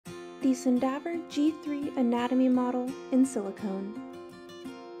the SynDaver G3 anatomy model in silicone.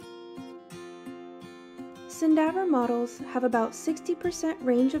 SynDaver models have about 60%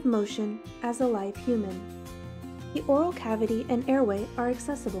 range of motion as a live human. The oral cavity and airway are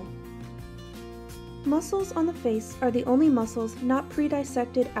accessible. Muscles on the face are the only muscles not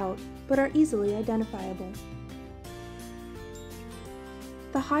pre-dissected out but are easily identifiable.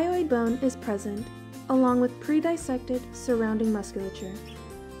 The hyoid bone is present, along with pre-dissected surrounding musculature.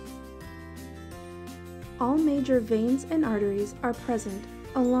 All major veins and arteries are present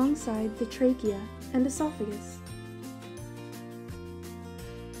alongside the trachea and esophagus.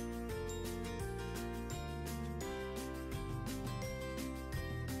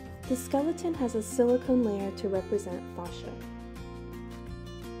 The skeleton has a silicone layer to represent fascia.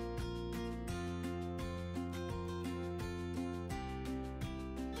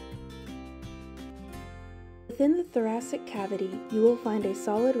 Within the thoracic cavity, you will find a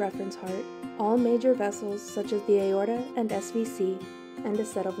solid reference heart, all major vessels such as the aorta and SVC, and a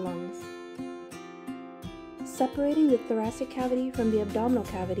set of lungs. Separating the thoracic cavity from the abdominal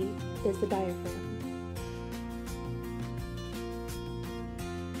cavity is the diaphragm.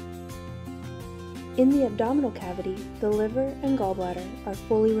 In the abdominal cavity, the liver and gallbladder are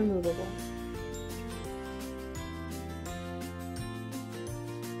fully removable.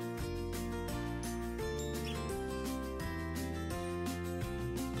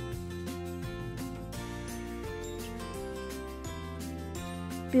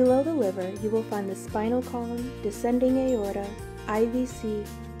 Below the liver, you will find the spinal column, descending aorta, IVC,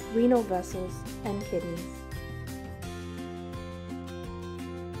 renal vessels, and kidneys.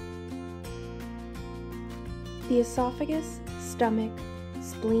 The esophagus, stomach,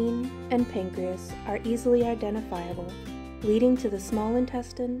 spleen, and pancreas are easily identifiable, leading to the small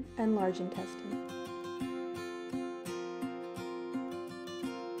intestine and large intestine.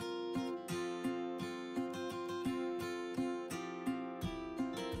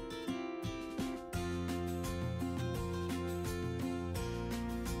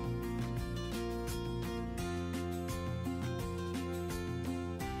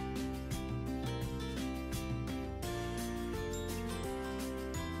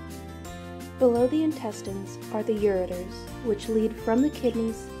 Below the intestines are the ureters, which lead from the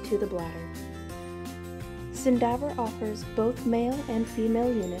kidneys to the bladder. SynDaver offers both male and female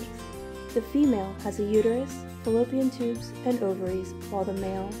units. The female has a uterus, fallopian tubes, and ovaries, while the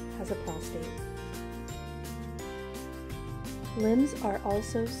male has a prostate. Limbs are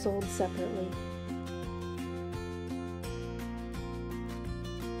also sold separately.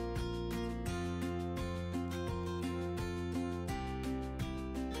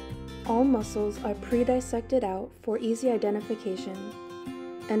 All muscles are pre-dissected out for easy identification,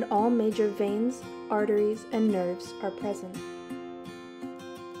 and all major veins, arteries, and nerves are present.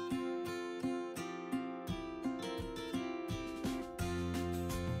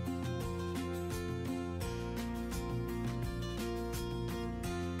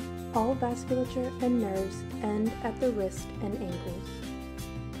 All vasculature and nerves end at the wrist and ankles.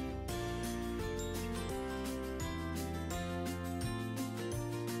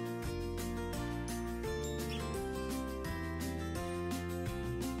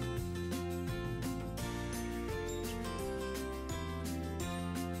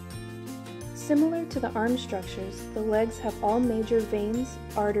 Similar to the arm structures, the legs have all major veins,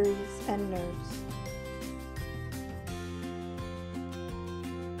 arteries, and nerves.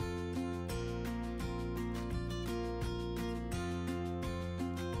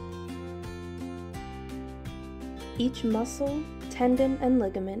 Each muscle, tendon, and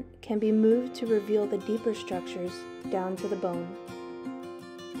ligament can be moved to reveal the deeper structures down to the bone.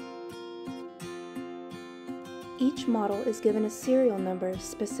 Each model is given a serial number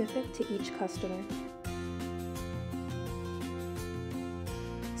specific to each customer.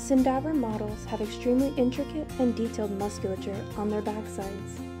 SynDaver models have extremely intricate and detailed musculature on their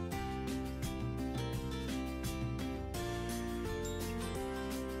backsides.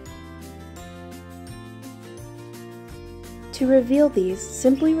 To reveal these,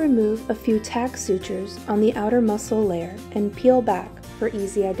 simply remove a few tack sutures on the outer muscle layer and peel back for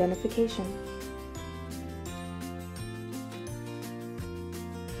easy identification.